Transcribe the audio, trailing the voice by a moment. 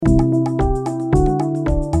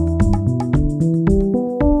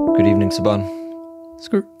Saban.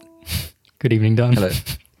 Screw. Good evening, Dan. Hello.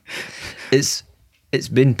 It's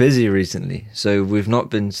been busy recently, so we've not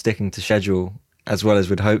been sticking to schedule as well as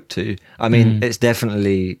we'd hoped to. I mean, it's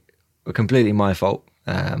definitely completely my fault,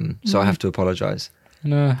 so I have to apologise.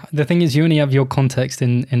 No, the thing is, you only have your context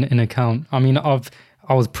in account. I mean, I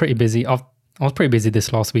was pretty busy. I was pretty busy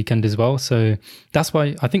this last weekend as well, so that's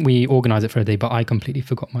why I think we organised it for a day, but I completely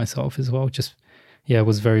forgot myself as well.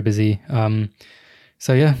 Was very busy.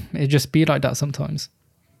 So yeah, it just be like that sometimes.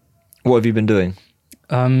 What have you been doing?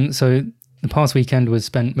 So the past weekend was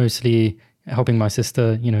spent mostly helping my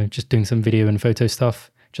sister, just doing some video and photo stuff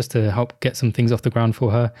just to help get some things off the ground for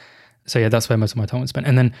her. So yeah, that's where most of my time was spent.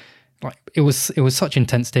 And then it was such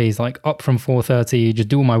intense days, like up from 4:30, just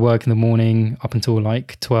do all my work in the morning up until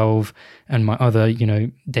like 12, and my other,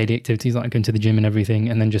 daily activities like going to the gym and everything,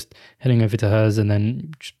 and then just heading over to hers and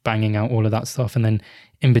then just banging out all of that stuff. And then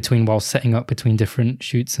in between, while setting up between different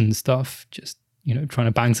shoots and stuff, just trying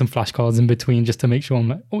to bang some flashcards in between just to make sure I'm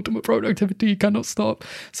like, ultimate productivity cannot stop.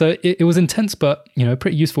 So it was intense, but,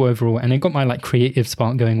 pretty useful overall. And it got my creative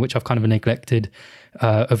spark going, which I've kind of neglected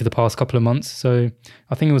over the past couple of months. So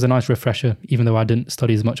I think it was a nice refresher, even though I didn't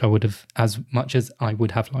study as much as I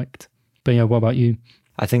would have liked. But yeah, what about you?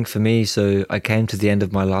 I think for me, so I came to the end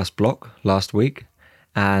of my last block last week,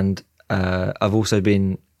 and I've also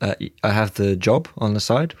been I have the job on the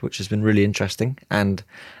side, which has been really interesting and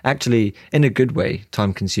actually in a good way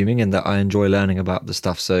time consuming, in that I enjoy learning about the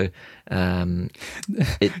stuff. So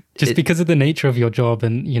because of the nature of your job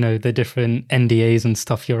and the different NDAs and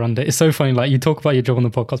stuff you're under, it's so funny. You talk about your job on the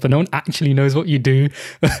podcast, but no one actually knows what you do.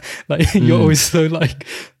 You're always so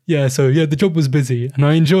the job was busy and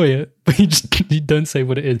I enjoy it, but you don't say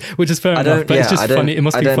what it is, which is fair enough. But it's just funny. It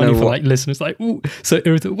must be funny for listeners. Ooh, so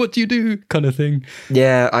irritating. What do you do? Kind of thing.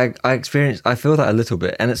 Yeah, I feel that a little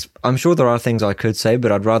bit, and I'm sure there are things I could say,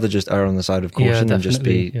 but I'd rather just err on the side of caution and just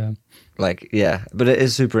be but it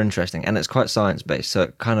is super interesting and it's quite science based, so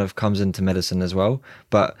it kind of comes into medicine as well.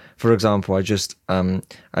 But for example, I just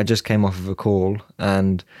came off of a call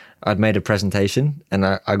and I'd made a presentation and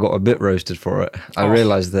I got a bit roasted for it. I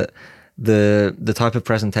realized that the type of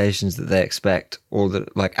presentations that they expect, or that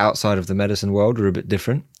outside of the medicine world, are a bit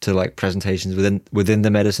different to presentations within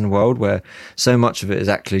the medicine world, where so much of it is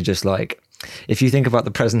actually just if you think about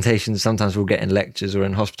the presentations sometimes we'll get in lectures or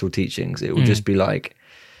in hospital teachings, it will just be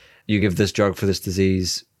you give this drug for this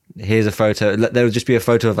disease, here's a photo. There will just be a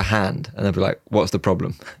photo of a hand and they'll be like, what's the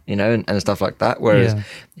problem? And stuff like that. Whereas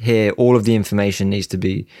here, all of the information needs to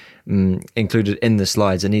be included in the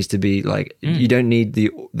slides. It needs to be you don't need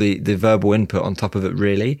the verbal input on top of it,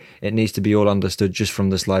 really. It needs to be all understood just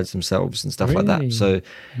from the slides themselves and stuff like that. So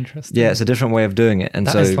interesting. Yeah, it's a different way of doing it. And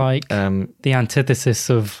that is the antithesis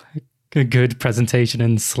of a good presentation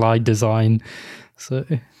and slide design. So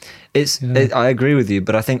I agree with you,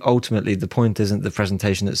 but I think ultimately the point isn't the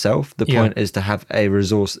presentation itself. The point is to have a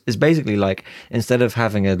resource. It's basically instead of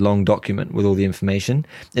having a long document with all the information,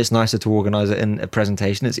 it's nicer to organize it in a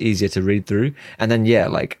presentation. It's easier to read through. And then,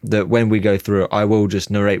 when we go through it, I will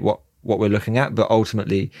just narrate what we're looking at. But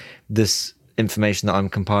ultimately, this information that I'm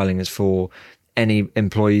compiling is for any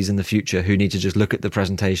employees in the future who need to just look at the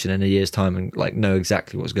presentation in a year's time and know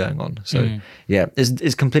exactly what's going on. So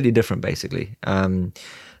it's completely different basically.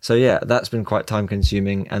 So yeah, that's been quite time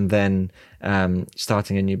consuming. And then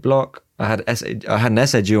starting a new block, I had an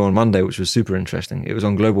essay due on Monday, which was super interesting. It was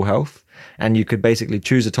on global health, and you could basically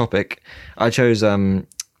choose a topic. I chose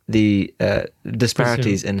the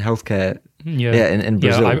disparities in healthcare in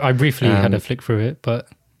Brazil. Yeah, I briefly had a flick through it, but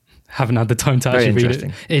haven't had the time to actually read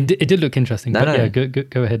it. It did look interesting,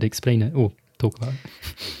 go ahead, explain it or talk about it.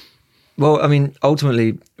 Well, I mean,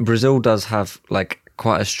 ultimately, Brazil does have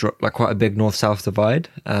quite a big north-south divide.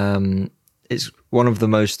 It's one of the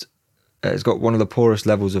most. It's got one of the poorest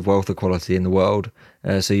levels of wealth equality in the world.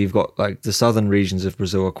 So you've got the southern regions of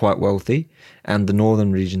Brazil are quite wealthy, and the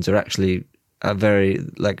northern regions are actually very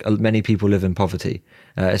many people live in poverty,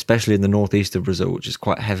 especially in the northeast of Brazil, which is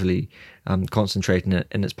quite heavily concentrated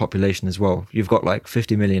in its population as well. You've got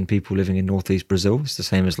 50 million people living in northeast Brazil. It's the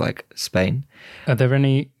same as Spain. Are there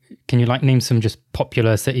any? Can you name some just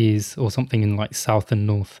popular cities or something in south and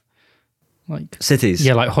north? Cities?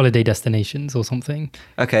 Yeah, holiday destinations or something.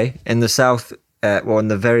 Okay, in the south, in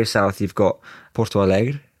the very south, you've got Porto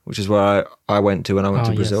Alegre, which is where I went to when I went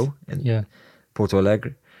to Brazil. Yes. Porto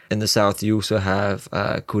Alegre. In the south, you also have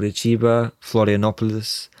Curitiba,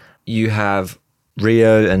 Florianópolis. You have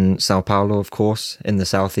Rio and Sao Paulo, of course, in the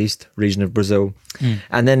southeast region of Brazil.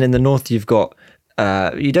 And then in the north, you've got,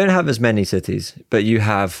 you don't have as many cities, but you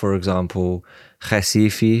have, for example,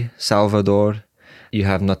 Recife, Salvador, you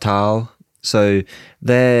have Natal. So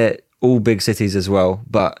they're all big cities as well,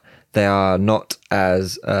 but they are not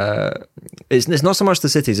as it's not so much the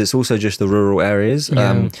cities, it's also just the rural areas.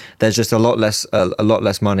 There's just a lot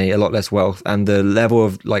less money, a lot less wealth, and the level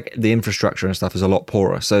of like the infrastructure and stuff is a lot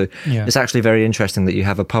poorer. So it's actually very interesting that you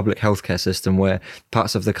have a public healthcare system where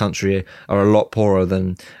parts of the country are a lot poorer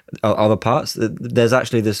than other parts. There's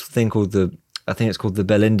actually this thing called I think it's called the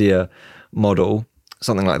Belindia model,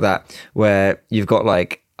 something like that, where you've got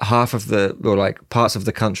like half of parts of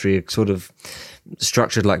the country sort of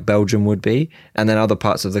structured like Belgium would be, and then other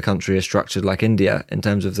parts of the country are structured like India in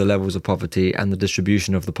terms of the levels of poverty and the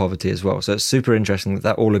distribution of the poverty as well. So it's super interesting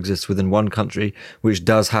that all exists within one country which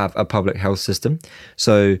does have a public health system.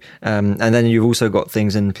 So and then you've also got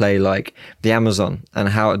things in play like the Amazon and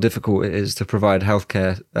how difficult it is to provide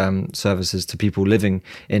healthcare services to people living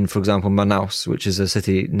in, for example, Manaus, which is a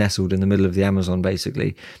city nestled in the middle of the Amazon,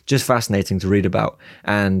 basically. Just fascinating to read about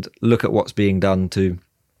and look at what's being done to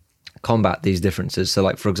combat these differences. So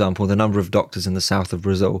like, for example, the number of doctors in the south of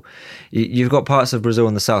Brazil, you've got parts of Brazil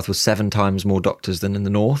in the south with 7 times more doctors than in the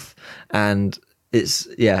north, and it's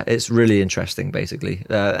really interesting, basically.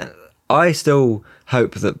 I still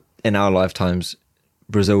hope that in our lifetimes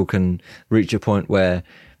Brazil can reach a point where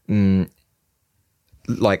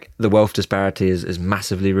like the wealth disparity is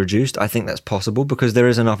massively reduced. I think that's possible because there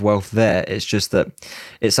is enough wealth there. It's just that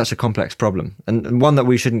it's such a complex problem, and one that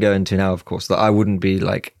we shouldn't go into now, of course, that I wouldn't be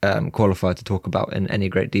like qualified to talk about in any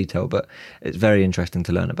great detail, but it's very interesting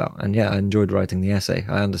to learn about. And I enjoyed writing the essay.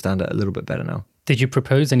 I understand it a little bit better now. Did you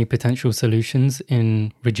propose any potential solutions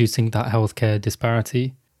in reducing that healthcare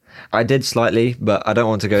disparity? I did slightly, but I don't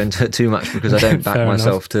want to go into it too much because I don't back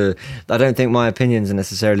myself I don't think my opinions are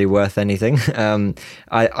necessarily worth anything.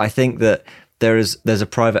 I think that there's a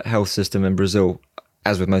private health system in Brazil,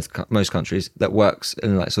 as with most countries, that works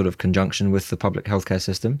in like sort of conjunction with the public healthcare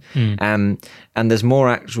system. And there's more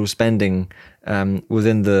actual spending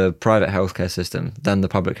within the private healthcare system than the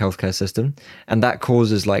public healthcare system. And that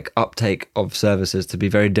causes like uptake of services to be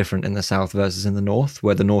very different in the south versus in the north,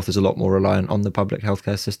 where the north is a lot more reliant on the public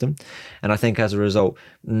healthcare system. And I think as a result,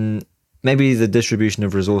 maybe the distribution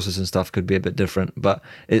of resources and stuff could be a bit different, but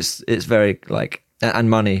it's very like,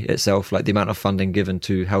 and money itself, like the amount of funding given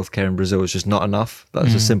to healthcare in Brazil is just not enough.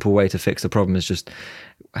 That's a simple way to fix the problem, is just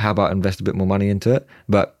how about invest a bit more money into it?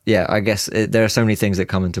 But yeah, I guess there are so many things that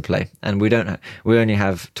come into play, and we only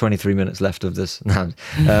have 23 minutes left of this now.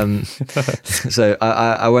 So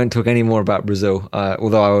I won't talk any more about Brazil,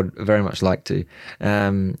 although I would very much like to.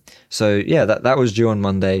 So yeah, that was due on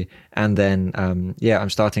Monday. And then, I'm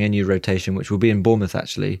starting a new rotation, which will be in Bournemouth,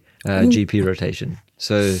 actually, GP rotation.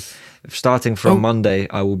 So starting from Monday,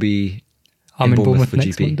 I will be in Bournemouth for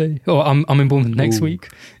next GP. Monday. Oh, I'm in Bournemouth next week.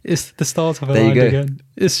 It's the start of a line again.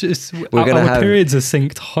 It's just our periods are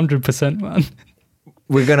synced 100%, man.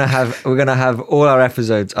 We're gonna have all our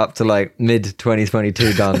episodes up to like mid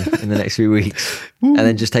 2022 done in the next few weeks, and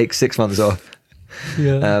then just take 6 months off.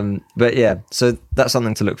 Yeah. But yeah, so that's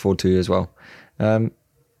something to look forward to as well.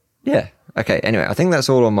 Yeah. Okay. Anyway, I think that's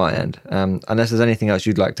all on my end. Unless there's anything else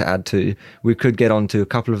you'd like to add to, we could get on to a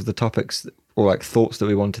couple of the topics or like thoughts that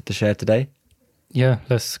we wanted to share today. Yeah,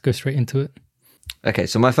 let's go straight into it. Okay.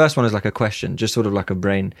 So my first one is like a question, just sort of like a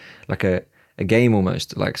brain, like a game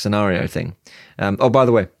almost, like scenario thing. By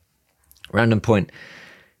the way, random point.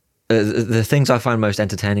 The things I find most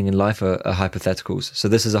entertaining in life are hypotheticals. So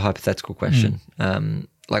this is a hypothetical question.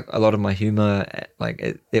 Like a lot of my humor, like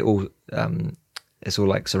it all... it's all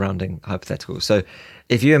like surrounding hypotheticals. So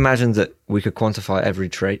if you imagine that we could quantify every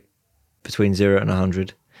trait between 0 and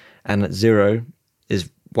 100, and that 0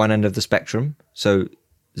 is one end of the spectrum, so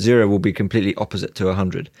 0 will be completely opposite to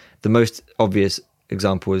 100. The most obvious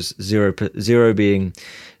example is 0 being,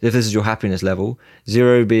 if this is your happiness level,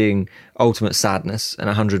 0 being ultimate sadness and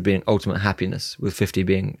 100 being ultimate happiness, with 50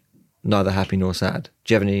 being neither happy nor sad.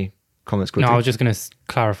 Do you have any comments quickly? No, I was just going to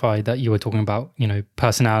clarify that you were talking about,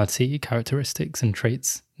 personality characteristics and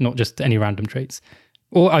traits, not just any random traits.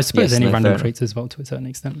 Or I suppose any random traits as well to a certain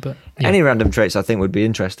extent. But yeah. Any random traits I think would be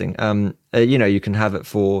interesting. You can have it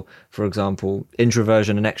for example,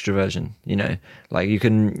 introversion and extroversion. Like you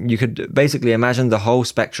could basically imagine the whole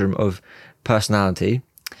spectrum of personality.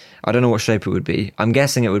 I don't know what shape it would be. I'm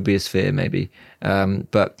guessing it would be a sphere maybe.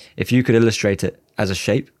 But if you could illustrate it as a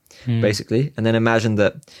shape, basically, and then imagine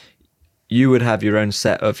that you would have your own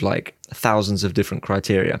set of like thousands of different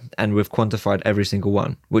criteria, and we've quantified every single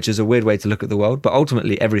one, which is a weird way to look at the world, but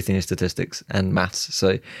ultimately everything is statistics and maths.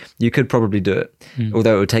 So you could probably do it,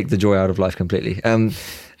 although it would take the joy out of life completely.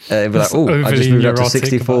 It'd be like, I just moved up to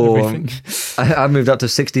 64. I moved up to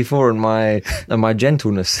 64 in my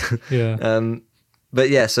gentleness. Yeah. But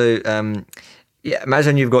yeah, so Yeah,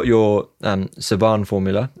 imagine you've got your Saban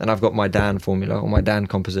formula and I've got my Dan formula or my Dan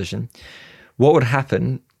composition. What would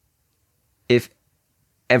happen if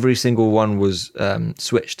every single one was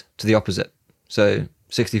switched to the opposite? So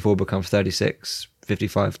 64 becomes 36,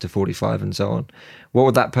 55 to 45 and so on. What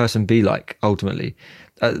would that person be like ultimately?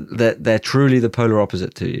 They're truly the polar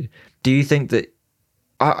opposite to you. Do you think that,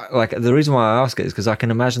 like, the reason why I ask it is because I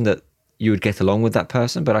can imagine that you would get along with that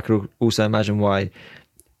person, but I could also imagine why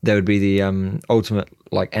there would be the ultimate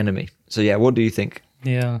like enemy. So yeah, what do you think?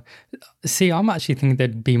 Yeah. See, I'm actually thinking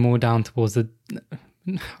they'd be more down towards the,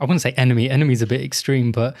 I wouldn't say enemy. Enemy's a bit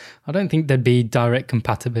extreme, but I don't think there'd be direct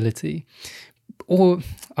compatibility. Or,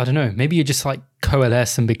 I don't know, maybe you just like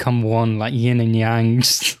coalesce and become one, like yin and yang,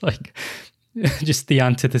 just like, just the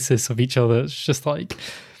antithesis of each other. It's just like,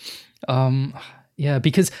 yeah,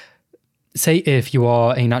 because say if you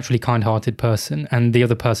are a naturally kind-hearted person and the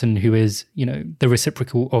other person who is, you know, the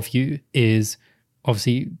reciprocal of you is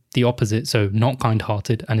obviously the opposite, so not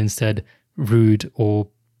kind-hearted and instead rude or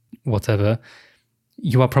whatever,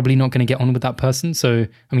 you are probably not going to get on with that person. So,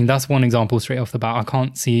 I mean, that's one example straight off the bat. I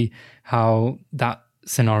can't see how that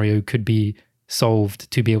scenario could be solved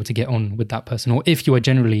to be able to get on with that person. Or if you are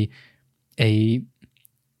generally a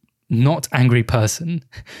not angry person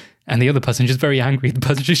and the other person just very angry, the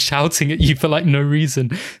person just shouting at you for like no reason,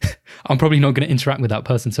 I'm probably not going to interact with that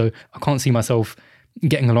person. So I can't see myself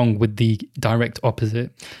getting along with the direct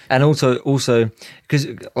opposite. And also because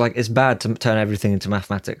like it's bad to turn everything into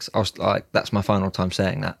mathematics. I was like, that's my final time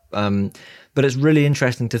saying that. But it's really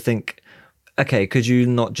interesting to think, okay, could you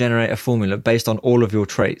not generate a formula based on all of your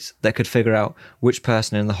traits that could figure out which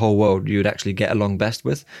person in the whole world you would actually get along best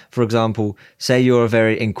with? For example, say you're a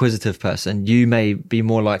very inquisitive person, you may be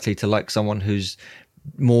more likely to like someone who's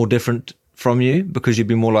more different from you because you'd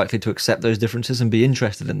be more likely to accept those differences and be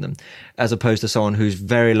interested in them, as opposed to someone who's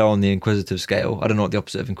very low on the inquisitive scale. I don't know what the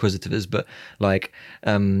opposite of inquisitive is, but like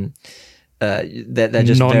they're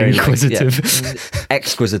just non-inquisitive, very like,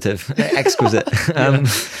 exquisitive, exquisite.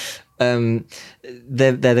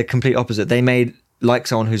 They're the complete opposite. They may like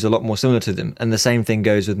someone who's a lot more similar to them, and the same thing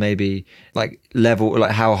goes with maybe like level,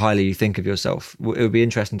 like how highly you think of yourself. It would be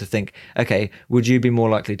interesting to think, okay, would you be more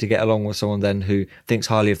likely to get along with someone then who thinks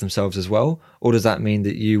highly of themselves as well, or does that mean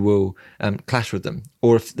that you will clash with them?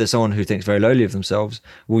 Or if there's someone who thinks very lowly of themselves,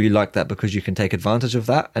 will you like that because you can take advantage of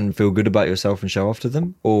that and feel good about yourself and show off to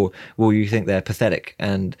them? Or will you think they're pathetic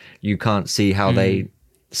and you can't see how they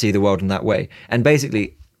see the world in that way? And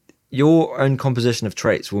basically, your own composition of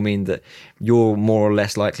traits will mean that you're more or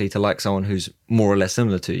less likely to like someone who's more or less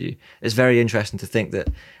similar to you. It's very interesting to think that,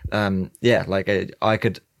 I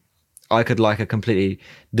could like a completely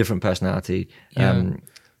different personality to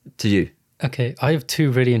you. Okay, I have two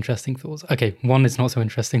really interesting thoughts. Okay, one is not so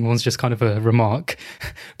interesting. One's just kind of a remark.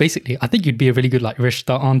 Basically, I think you'd be a really good like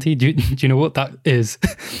Rishta auntie. Do you know what that is?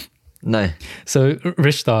 No. So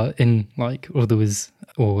Rishta in like Urdu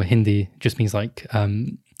or Hindi just means like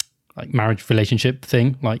marriage relationship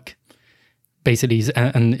thing, like basically,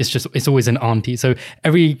 and it's always an auntie. So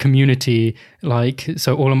every community, like,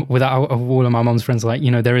 so all of my mom's friends, like, you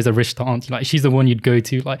know, there is a Rishta auntie, like she's the one you'd go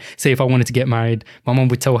to. Like, say if I wanted to get married, my mom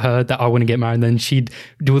would tell her that I want to get married, and then she'd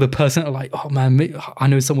do the person like, oh man, I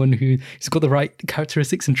know someone who's got the right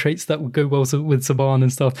characteristics and traits that would go well with Saban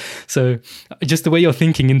and stuff. So just the way you're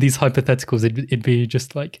thinking in these hypotheticals, it'd be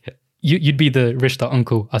just like, You'd be the Rishta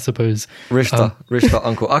uncle, I suppose. Rishta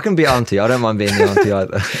uncle. I can be auntie. I don't mind being the auntie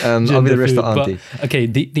either. I'll be the Rishta auntie. But, okay,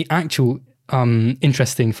 the actual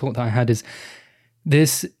interesting thought that I had is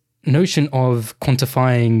this notion of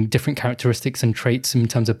quantifying different characteristics and traits in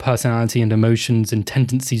terms of personality and emotions and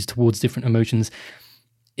tendencies towards different emotions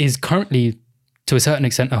is currently, to a certain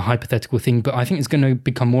extent, a hypothetical thing, but I think it's going to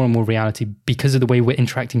become more and more reality because of the way we're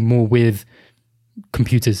interacting more with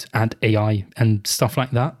computers and AI and stuff like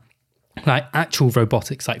that. Like actual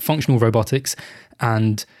robotics, like functional robotics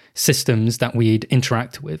and systems that we'd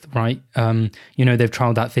interact with, right? You know, they've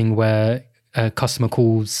trialed that thing where a customer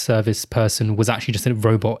call service person was actually just a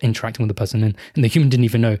robot interacting with the person and the human didn't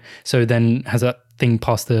even know. So then has that thing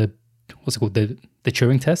passed the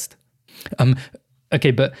Turing test?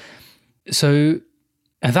 Okay, but so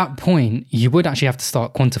at that point, you would actually have to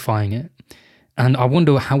start quantifying it. And I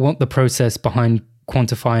wonder what the process behind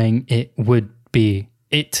quantifying it would be.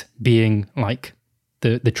 It being like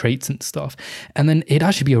the traits and stuff. And then it'd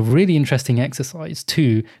actually be a really interesting exercise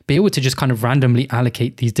to be able to just kind of randomly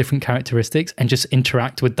allocate these different characteristics and just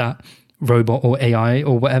interact with that robot or AI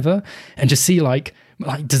or whatever, and just see like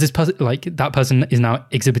like, does this person, like that person is now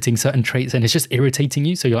exhibiting certain traits and it's just irritating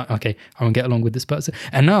you. So you're like, okay, I won't get along with this person.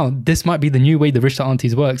 And now this might be the new way the Rishta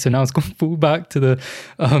aunties work. So now it's going to fall back to the,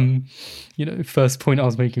 first point I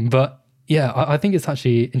was making. But yeah, I think it's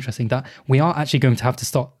actually interesting that we are actually going to have to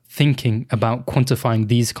start thinking about quantifying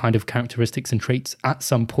these kind of characteristics and traits at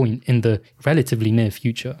some point in the relatively near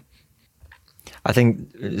future. I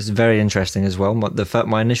think it's very interesting as well.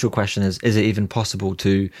 My initial question is it even possible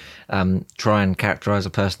to try and characterize a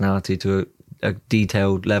personality to a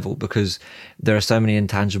detailed level? Because there are so many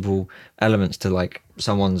intangible elements to like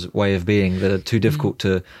someone's way of being that are too difficult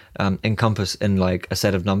to encompass in like a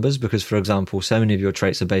set of numbers. Because, for example, so many of your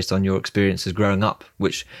traits are based on your experiences growing up,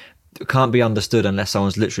 which can't be understood unless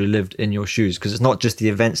someone's literally lived in your shoes, because it's not just the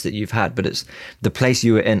events that you've had, but it's the place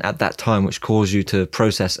you were in at that time which caused you to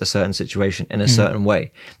process a certain situation in a certain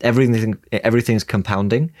way. Everything's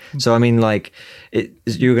compounding. So I mean, like,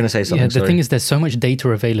 you were going to say something. Yeah, the thing is, there's so much data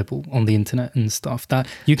available on the internet and stuff that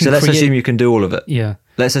you can. So let's assume you can do all of it. Yeah.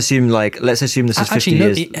 Let's assume this is 50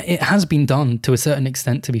 years. It has been done to a certain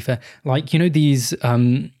extent, to be fair. Like, these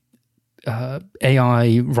AI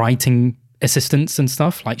writing assistants and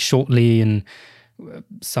stuff like Shortly and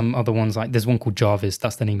some other ones, like there's one called Jarvis,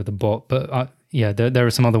 that's the name of the bot, but there are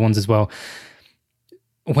some other ones as well.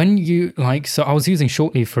 When you so I was using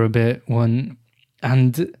Shortly for a bit and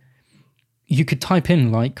you could type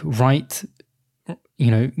in like write,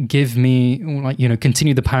 give me,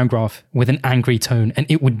 continue the paragraph with an angry tone, and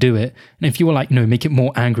it would do it. And if you were like, no, make it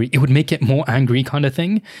more angry, it would make it more angry kind of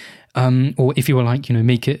thing. Or if you were like,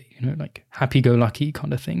 make it, like happy-go-lucky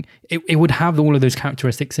kind of thing, it would have all of those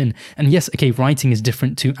characteristics in. And yes, okay, writing is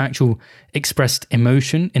different to actual expressed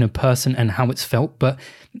emotion in a person and how it's felt, but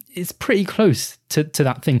it's pretty close to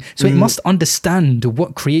that thing. So it must understand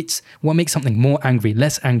what makes something more angry,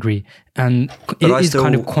 less angry, and it is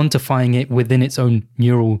kind of quantifying it within its own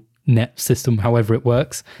neural net system, however it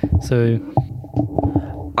works. So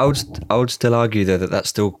I would still argue though that that's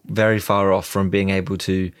still very far off from being able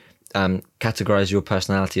to categorize your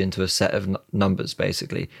personality into a set of numbers,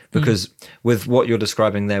 basically, because with what you're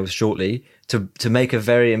describing there with Shortly, to make a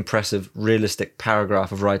very impressive, realistic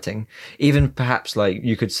paragraph of writing, even perhaps like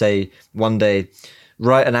you could say one day,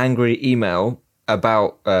 write an angry email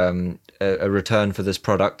about a return for this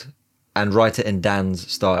product and write it in Dan's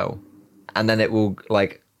style, and then it will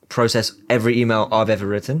like process every email I've ever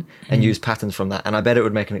written and use patterns from that, and I bet it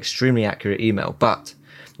would make an extremely accurate email. But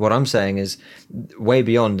what I'm saying is way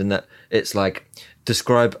beyond, in that it's like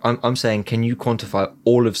I'm saying, can you quantify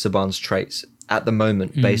all of Saban's traits at the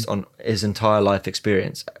moment based on his entire life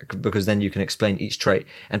experience? Because then you can explain each trait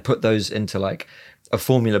and put those into like a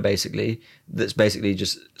formula, basically, that's basically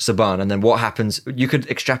just Saban. And then what happens, you could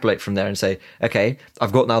extrapolate from there and say, okay,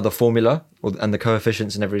 I've got now the formula and the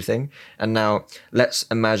coefficients and everything. And now let's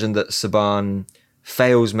imagine that Saban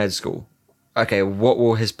fails med school. Okay,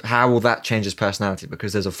 how will that change his personality?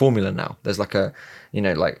 Because there's a formula now. There's like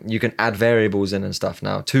like you can add variables in and stuff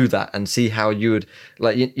now to that and see how you would,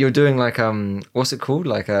 like, you're doing like, what's it called?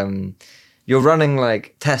 Like, you're running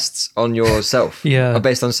like tests on yourself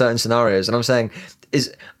based on certain scenarios. And I'm saying,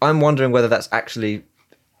 I'm wondering whether that's actually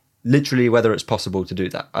literally whether it's possible to do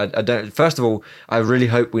that. I don't, first of all, I really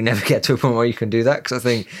hope we never get to a point where you can do that, because I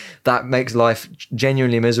think that makes life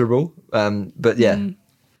genuinely miserable. But yeah.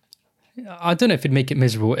 I don't know if it'd make it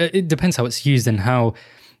miserable. It depends how it's used and how.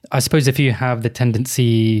 I suppose if you have the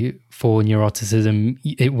tendency for neuroticism,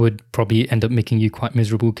 it would probably end up making you quite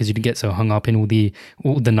miserable because you'd get so hung up in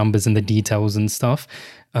all the numbers and the details and stuff.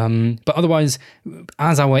 But otherwise,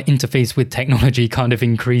 as our interface with technology kind of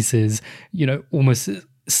increases, almost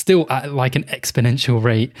still at like an exponential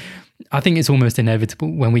rate, I think it's almost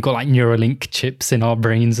inevitable when we got like Neuralink chips in our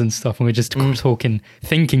brains and stuff, and we're just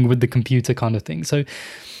thinking with the computer kind of thing. So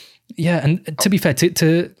yeah, and to be fair,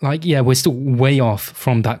 we're still way off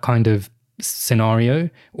from that kind of scenario,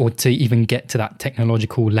 or to even get to that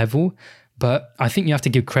technological level. But I think you have to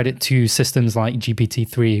give credit to systems like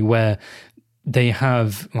GPT-3, where they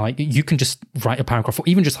have like, you can just write a paragraph or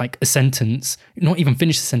even just like a sentence, not even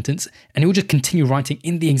finish the sentence, and it will just continue writing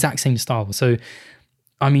in the exact same style. So,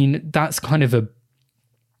 I mean, that's kind of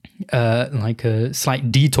like a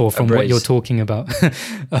slight detour from what you're talking about.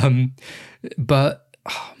 But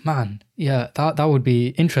oh man, yeah, that would be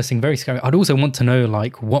interesting, very scary. I'd also want to know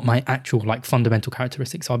like what my actual like fundamental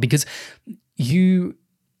characteristics are, because you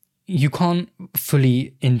can't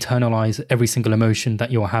fully internalize every single emotion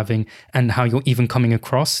that you're having and how you're even coming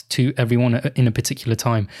across to everyone in a particular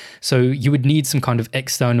time. So you would need some kind of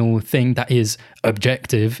external thing that is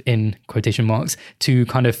objective, in quotation marks, to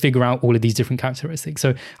kind of figure out all of these different characteristics.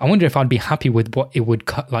 So I wonder if I'd be happy with what it would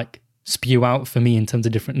spew out for me in terms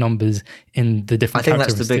of different numbers in the different. I think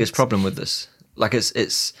that's the biggest problem with this. Like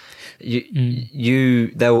it's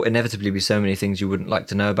there will inevitably be so many things you wouldn't like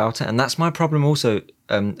to know about it, and that's my problem also.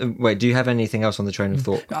 Wait, do you have anything else on the train of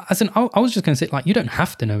thought? As in, I was just going to say, like, you don't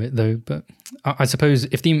have to know it though, but I suppose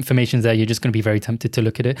if the information's there, you're just going to be very tempted to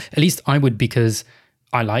look at it. At least I would, because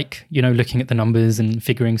I like, looking at the numbers and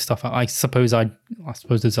figuring stuff out. I suppose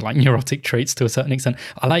those are like neurotic traits to a certain extent.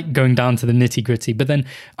 I like going down to the nitty gritty, but then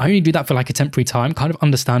I only do that for like a temporary time, kind of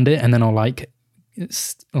understand it, and then I'll like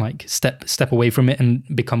step away from it and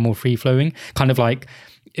become more free flowing. Kind of like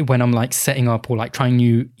when I'm like setting up or like trying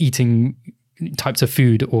new eating types of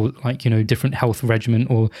food, or like different health regimen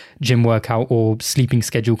or gym workout or sleeping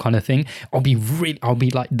schedule kind of thing. I'll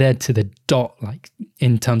be like there to the dot, like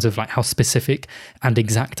in terms of like how specific and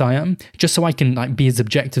exact I am, just so I can like be as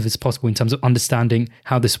objective as possible in terms of understanding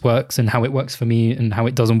how this works and how it works for me and how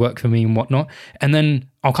it doesn't work for me and whatnot. And then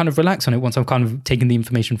I'll kind of relax on it once I've kind of taken the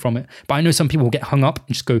information from it. But I know some people will get hung up and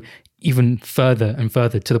just go even further and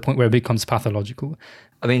further to the point where it becomes pathological.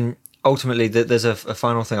 I mean, ultimately, there's a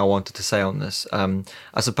final thing I wanted to say on this.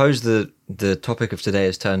 I suppose the topic of today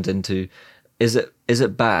has turned into, is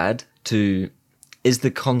it bad to, is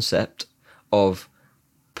the concept of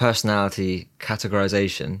personality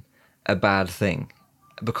categorization a bad thing?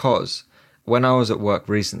 Because when I was at work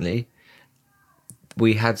recently,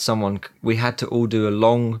 we had to all do a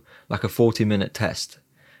long, like a 40-minute test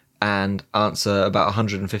and answer about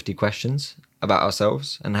 150 questions about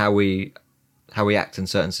ourselves and how we act in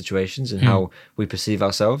certain situations and how we perceive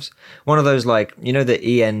ourselves. One of those, like, the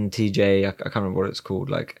ENTJ, I can't remember what it's called,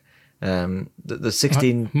 like the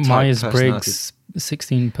 16 Myers-Briggs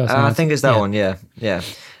 16 personality. I think it's that one, yeah.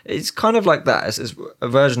 It's kind of like that. It's a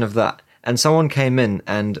version of that. And someone came in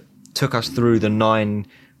and took us through the 9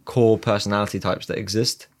 core personality types that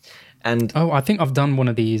exist. And I think I've done one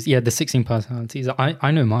of these. Yeah, the 16 personalities.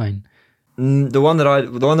 I know mine. The one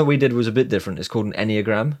that we did was a bit different. It's called an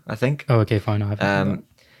Enneagram, I think. Oh, okay, fine. I haven't.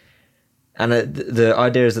 And the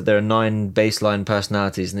idea is that there are 9 baseline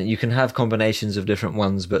personalities, and that you can have combinations of different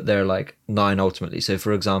ones, but they're like 9 ultimately. So,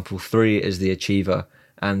 for example, 3 is the achiever,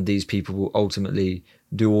 and these people will ultimately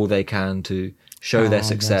do all they can to show their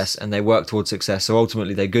success, and they work towards success. So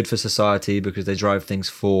ultimately, they're good for society because they drive things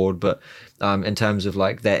forward. But in terms of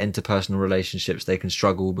like their interpersonal relationships, they can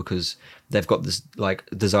struggle because they've got this like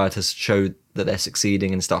desire to show that they're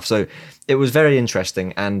succeeding and stuff. So it was very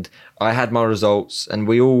interesting, and I had my results, and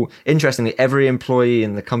we all, interestingly, every employee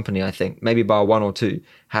in the company, I think, maybe bar 1 or 2,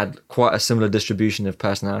 had quite a similar distribution of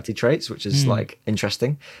personality traits, which is like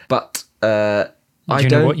interesting. But I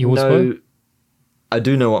don't know what yours were? I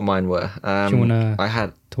do know what mine were. Do you want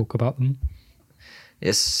to talk about them?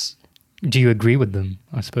 Yes. Do you agree with them,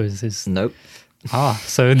 I suppose? Nope.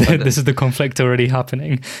 So this is the conflict already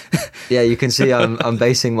happening. Yeah, you can see I'm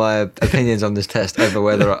basing my opinions on this test over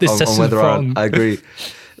whether I agree.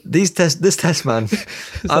 This test, man,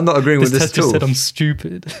 I'm not agreeing with this tool. Said I'm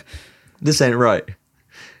stupid. This ain't right.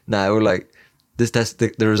 No, we're like, this test,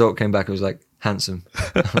 the result came back, it was like, handsome.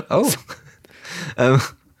 Oh.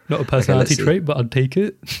 Not a personality trait, but I'd take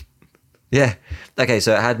it. Yeah. Okay,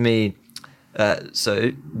 so it had me...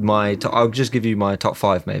 so I'll just give you my top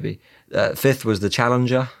 5 maybe. 5th was the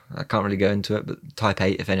challenger. I can't really go into it, but type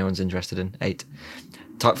 8 if anyone's interested in 8.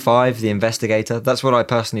 Type 5, the investigator. That's what I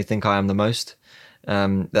personally think I am the most.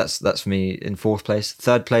 That's for me in 4th place.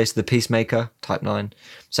 3rd place, the peacemaker, type 9.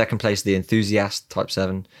 2nd place, the enthusiast, type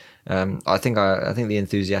 7. I think the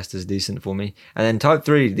enthusiast is decent for me. And then type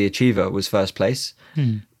 3, the achiever, was 1st place.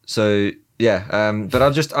 So yeah, but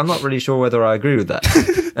I'm not really sure whether I agree with that.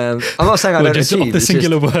 I'm not saying I don't just achieve. Off the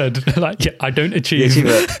singular word, like I don't achieve.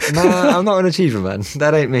 No, I'm not an achiever, man.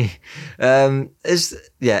 That ain't me.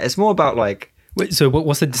 It's more about like. Wait, so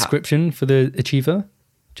what's the description for the achiever?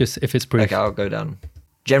 Just if it's brief. Okay, I'll go down.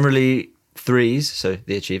 Generally 3s, so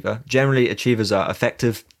the achiever. Generally, achievers are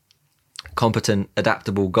effective, competent,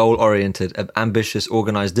 adaptable, goal-oriented, ambitious,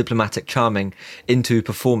 organized, diplomatic, charming, into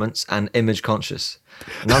performance, and image-conscious.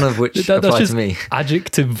 None of which apply to me.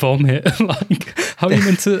 Adjective vomit. Like, how are you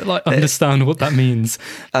meant to like understand what that means?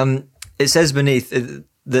 It says beneath.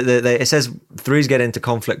 It says 3s get into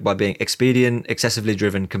conflict by being expedient, excessively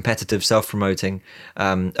driven, competitive, self-promoting,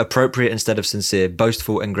 appropriate instead of sincere,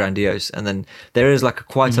 boastful and grandiose. And then there is like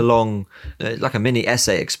quite a long, like a mini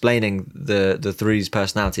essay explaining the 3's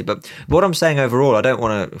personality. But what I'm saying overall, I don't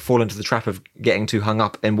want to fall into the trap of getting too hung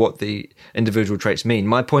up in what the individual traits mean.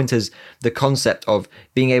 My point is the concept of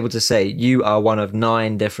being able to say you are one of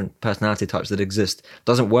 9 different personality types that exist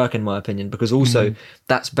doesn't work in my opinion, because also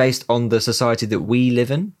that's based on the society that we live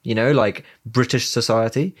in, you know, like British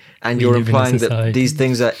society, and you're implying that these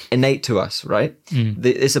things are innate to us, right?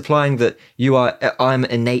 It's implying that I'm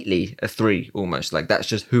innately a 3 almost, like that's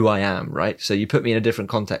just who I am, right? So you put me in a different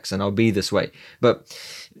context and I'll be this way. But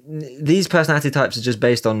these personality types are just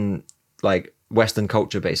based on like Western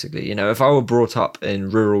culture, basically. You know, if I were brought up in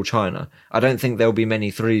rural China, I don't think there'll be many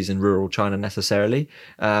 3s in rural China necessarily,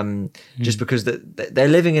 just because they're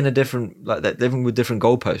living in a different, like they're living with different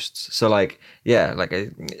goalposts. So like, yeah, like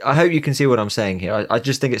I hope you can see what I'm saying here. I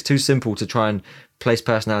just think it's too simple to try and place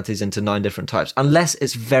personalities into 9 different types, unless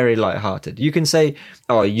it's very lighthearted. You can say,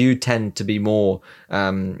 oh, you tend to be more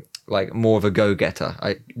like more of a go-getter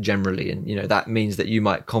generally, and you know that means that you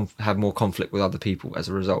might have more conflict with other people as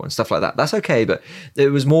a result and stuff like that. That's okay, but it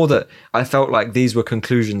was more that I felt like these were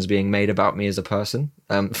conclusions being made about me as a person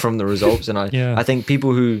from the results, and I think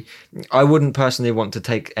people who I wouldn't personally want to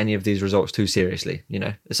take any of these results too seriously. You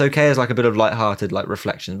know, it's okay as like a bit of lighthearted like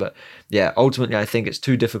reflection, but yeah, ultimately I think it's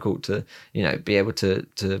too difficult to, you know, be able to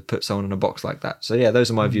put someone in a box like that. So yeah, those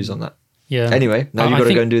are my views on that. Yeah. Anyway, now you've got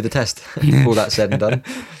to go and do the test. All that said and done.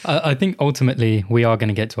 I think ultimately we are going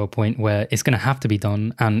to get to a point where it's going to have to be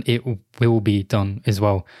done, and it will be done as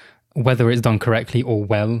well. Whether it's done correctly or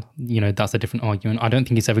well, you know, that's a different argument. I don't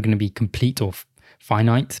think it's ever going to be complete or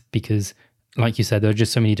finite because, like you said, there are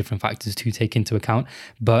just so many different factors to take into account.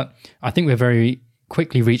 But I think we're very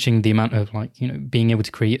quickly reaching the amount of like, you know, being able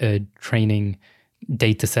to create a training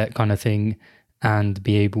data set kind of thing and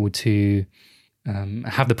be able to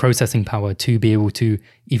have the processing power to be able to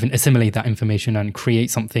even assimilate that information and create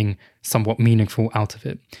something somewhat meaningful out of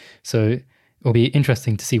it. So it'll be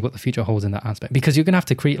interesting to see what the future holds in that aspect, because you're going to have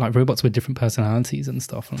to create like robots with different personalities and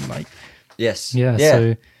stuff. And like,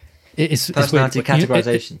 so it's personality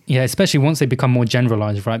categorization. Especially once they become more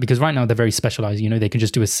generalized, right? Because right now they're very specialized. You know, they can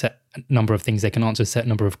just do a set number of things. They can answer a set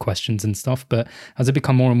number of questions and stuff. But as they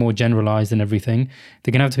become more and more generalized and everything,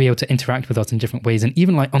 they're going to have to be able to interact with us in different ways and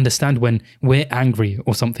even like understand when we're angry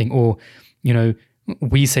or something, or, you know,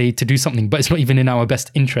 we say to do something, but it's not even in our best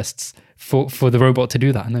interests for the robot to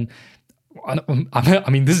do that. And then, I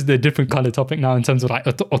mean, this is a different kind of topic now in terms of like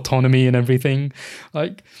autonomy and everything.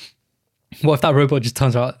 Like, what if that robot just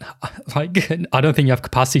turns out like, I don't think you have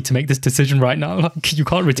capacity to make this decision right now. Like, you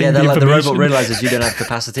can't retain the information. The robot realizes you don't have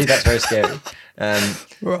capacity. That's very scary.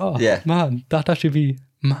 Man, that'd actually be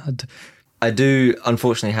mad. I do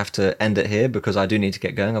unfortunately have to end it here because I do need to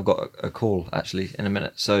get going. I've got a call actually in a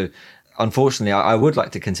minute. So unfortunately, I would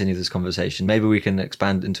like to continue this conversation. Maybe we can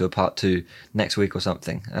expand into a part 2 next week or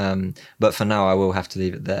something. But for now, I will have to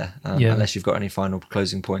leave it there unless you've got any final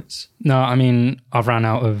closing points. No, I mean, I've ran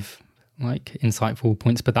out of like insightful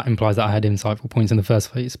points, but that implies that I had insightful points in the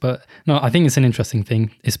first place. But no, I think it's an interesting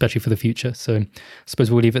thing, especially for the future. So I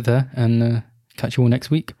suppose we'll leave it there and catch you all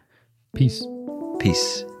next week. Peace.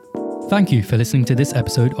 Thank you for listening to this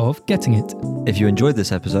episode of Getting It. If you enjoyed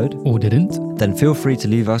this episode or didn't, then feel free to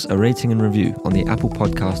leave us a rating and review on the Apple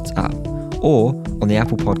Podcasts app or on the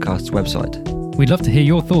Apple Podcasts website. We'd love to hear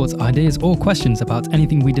your thoughts, ideas, or questions about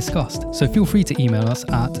anything we discussed, so feel free to email us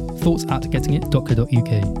at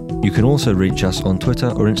thoughts@gettingit.co.uk. You can also reach us on Twitter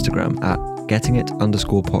or Instagram at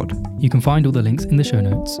gettingit_pod. You can find all the links in the show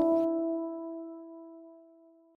notes.